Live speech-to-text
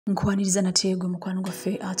Nkwaniriza nategwe mukwano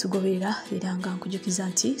gwaffe atugoberera era nga nkujukiza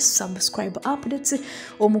nti subscribe updates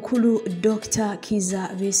omukulu Dr. Kizza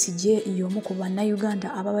Besigye y'omu ku bannayuganda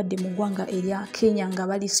ababadde mu ggwanga erya Kenya nga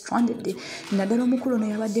bali stranded. Naddala omukulu ono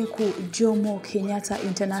yabadde ku Jomo Kenyatta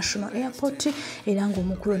International Airport era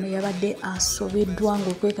ng'omukulu ono yabadde asobedwa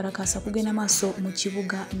ng'okwekalakasa kugenda maaso mu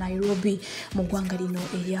kibuga Nairobi mu ggwanga lino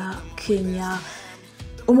erya Kenya.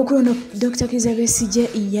 Omukulu ono Dr. Kizza Besigye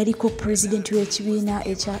yaliko president w'ekibiina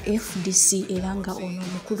ekya FDC era nga ono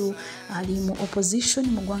omukulu ali mu opposition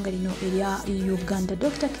mu ggwanga lino erya Uganda.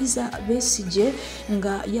 Dr. Kizza Besigye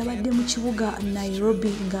nga yabadde mu kibuga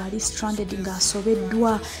Nairobi nga ali stranded nga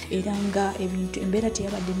asobeddwa era nga embeera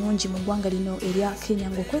teyabadde nnungi mu ggwanga lino erya Kenya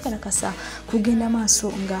ng'okwekalakasa kugenda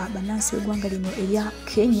maaso nga bannansi b'eggwanga lino erya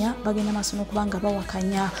Kenya bagenda maaso n'okuba nga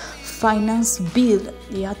bawakanya finance bill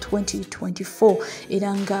ya 2024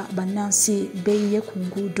 era nga bannansi beeyiye ku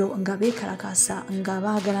nguudo nga beekalakasa nga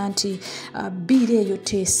baagala nti bill eyo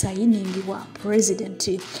tesayiningibwa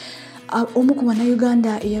president. Omu ku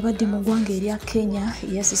bannayuganda eyabadde mu ggwanga erya Kenya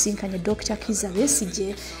yasisinkanye Dr. Kizza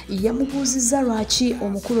Besigye yamubuuzizza lwaki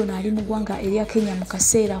omukulu ono ali mu ggwanga erya Kenya mu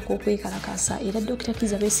kaseera k'okwekalakasa era Dr.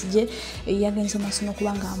 Kizza Besigye yagenze maaso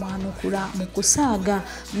n'okuba nga amwanukula mu kusaaga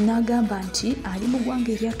n'agamba nti ali mu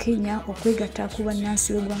ggwanga erya Kenya okwegatta ku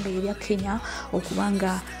bannansi b'eggwanga erya Kenya okuba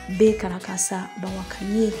nga beekalakasa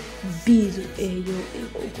bawakanye bill eyo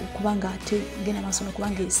okuba nga tegenda maaso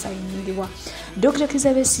n'okuba nga esayiningibwa. Dr.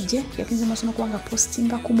 Kizza Besigye yakinze maaso n'okuba nga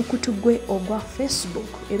postinga ku mukutu gwe ogwa Facebook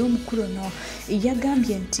era omukulu ono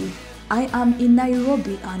yagambye nti I am in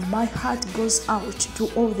Nairobi and my heart goes out to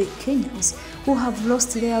all the Kenyans who have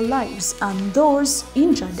lost their lives and those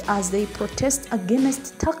injured as they protest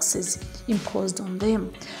against taxes imposed on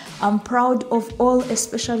them. I'm proud of all,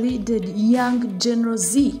 especially the young General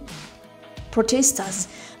Z protesters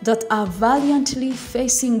that are valiantly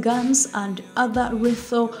facing guns and other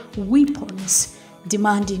lethal weapons,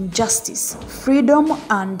 demanding justice. Freedom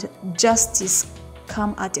and justice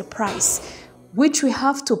come at a price, which we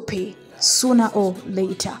have to pay sooner or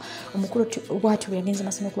later. Omukulu watu yagenze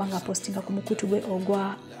maaso n'okuba nga postinga ku mukutu gwe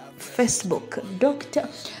ogwa Facebook. Dr.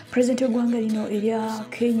 President w'eggwanga lino erya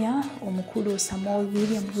Kenya omukulu Samuel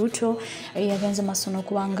William Ruto yagenze maaso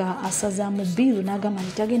n'okuba nga asazaamu bill n'agamba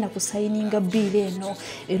nti tagenda kusayininga bill eno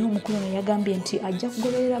era omukulu ono yagambye nti ajja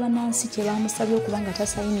kugoberera bannansi kye baamusabye okuba nga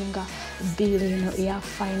tasayininga bill eno eya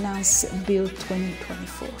finance bill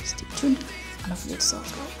 2024. Stay tuned and don't forget to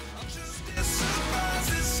subscribe.